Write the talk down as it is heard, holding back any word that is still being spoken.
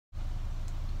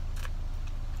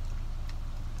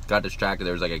got distracted.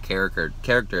 There was like a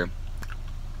character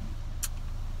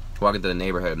walking through the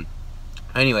neighborhood.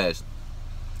 Anyways,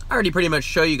 I already pretty much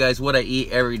show you guys what I eat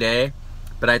every day,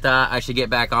 but I thought I should get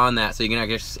back on that so you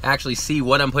can actually see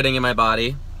what I'm putting in my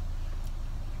body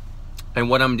and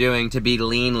what I'm doing to be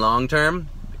lean long term.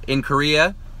 In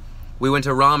Korea, we went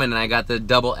to ramen and I got the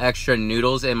double extra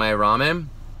noodles in my ramen,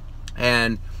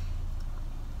 and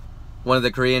one of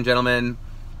the Korean gentlemen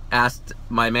asked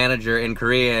my manager in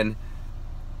Korean,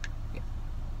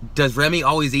 does Remy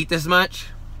always eat this much?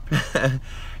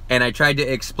 And I tried to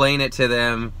explain it to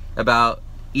them about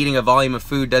eating a volume of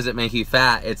food doesn't make you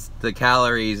fat. It's the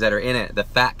calories that are in it, the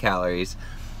fat calories.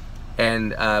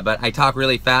 And but I talk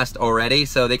really fast already,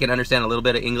 so they can understand a little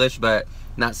bit of English, but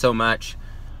not so much.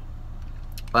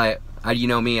 You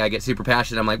know me, I get super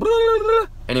passionate. I'm like, blah, blah, blah.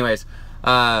 Anyways,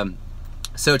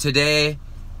 so today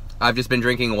I've just been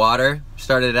drinking water.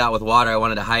 Started it out with water. I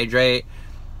wanted to hydrate.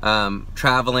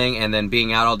 Traveling and then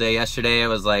being out all day yesterday, I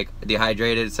was like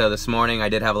dehydrated. So this morning I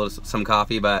did have some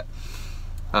coffee, but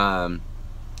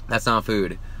that's not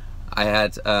food. I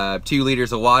had 2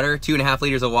 liters of water, 2.5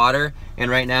 liters of water,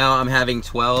 and right now I'm having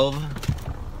 12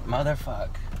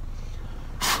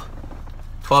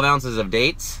 ounces of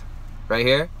dates right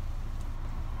here.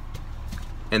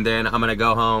 And then I'm gonna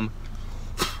go home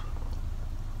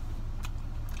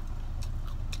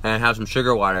and have some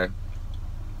sugar water.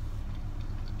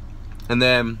 And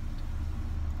then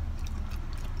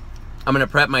I'm gonna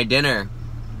prep my dinner,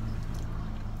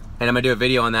 and I'm gonna do a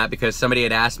video on that because somebody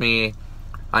had asked me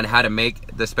on how to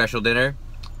make the special dinner,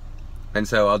 and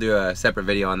so I'll do a separate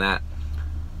video on that.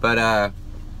 But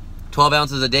 12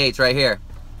 ounces of dates right here.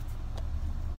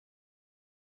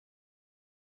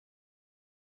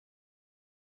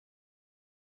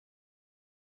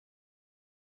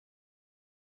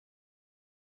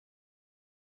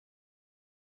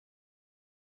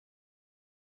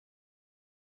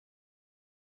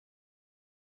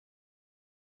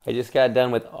 I just got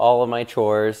done with all of my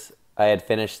chores. I had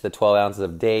finished the 12 ounces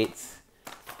of dates,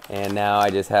 and now I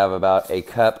just have about a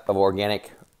cup of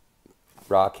organic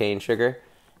raw cane sugar,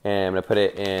 and I'm gonna put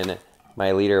it in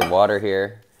my liter of water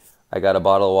here. I got a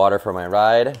bottle of water for my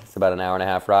ride. It's about an 1.5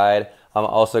 hour ride. I'm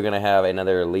also gonna have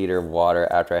another liter of water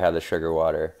after I have the sugar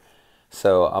water.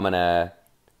 So I'm gonna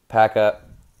pack up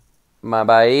my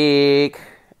bike,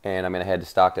 and I'm gonna head to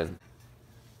Stockton.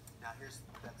 I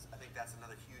think that's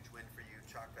another huge win for you.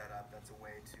 Chalk that up. That's a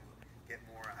way to get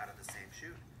more out of the same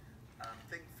shoot.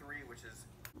 Thing 3, which is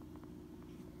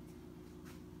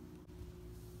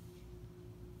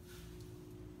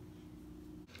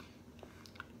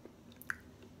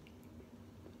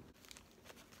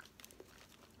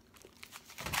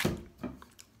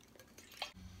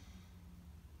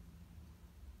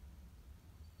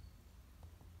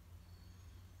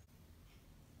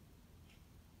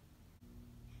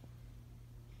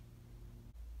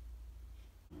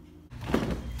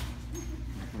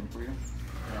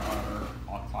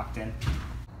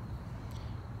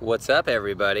What's up,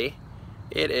 everybody?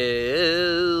 It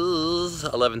is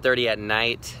 11:30 at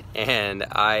night, and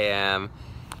I am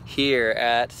here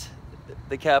at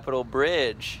the Capitol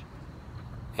Bridge,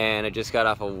 and I just got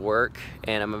off of work,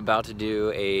 and I'm about to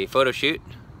do a photo shoot.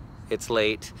 It's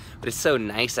late, but it's so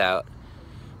nice out.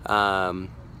 I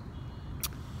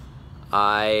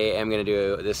am gonna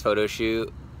do this photo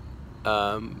shoot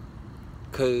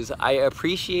because I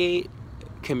appreciate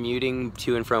commuting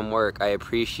to and from work. I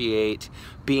appreciate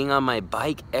being on my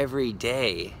bike every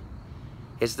day.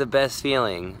 It's the best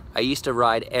feeling. I used to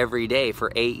ride every day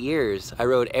for 8 years. I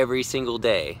rode every single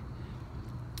day.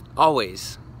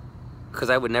 Always.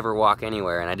 Because I would never walk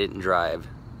anywhere and I didn't drive.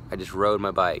 I just rode my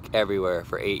bike everywhere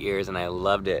for 8 years and I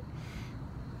loved it.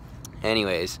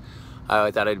 Anyways,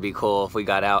 I thought it'd be cool if we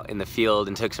got out in the field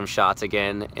and took some shots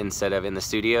again instead of in the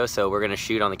studio, so we're gonna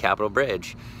shoot on the Capitol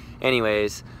Bridge.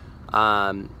 Anyways,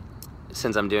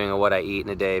 since I'm doing a what I eat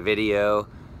in a day video,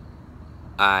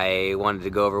 I wanted to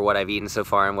go over what I've eaten so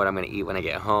far and what I'm going to eat when I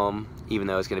get home, even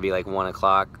though it's going to be like 1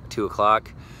 o'clock, 2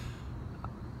 o'clock.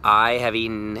 I have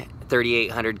eaten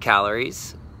 3,800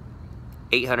 calories,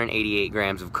 888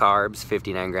 grams of carbs,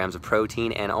 59 grams of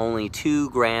protein, and only 2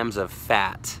 grams of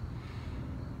fat.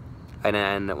 And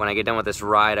then when I get done with this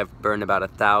ride, I've burned about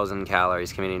 1,000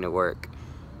 calories commuting to work.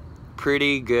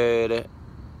 Pretty good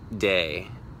day.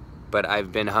 But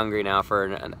I've been hungry now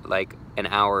for like an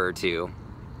hour or 2.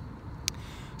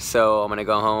 So I'm gonna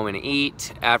go home and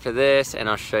eat after this, and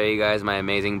I'll show you guys my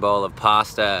amazing bowl of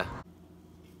pasta.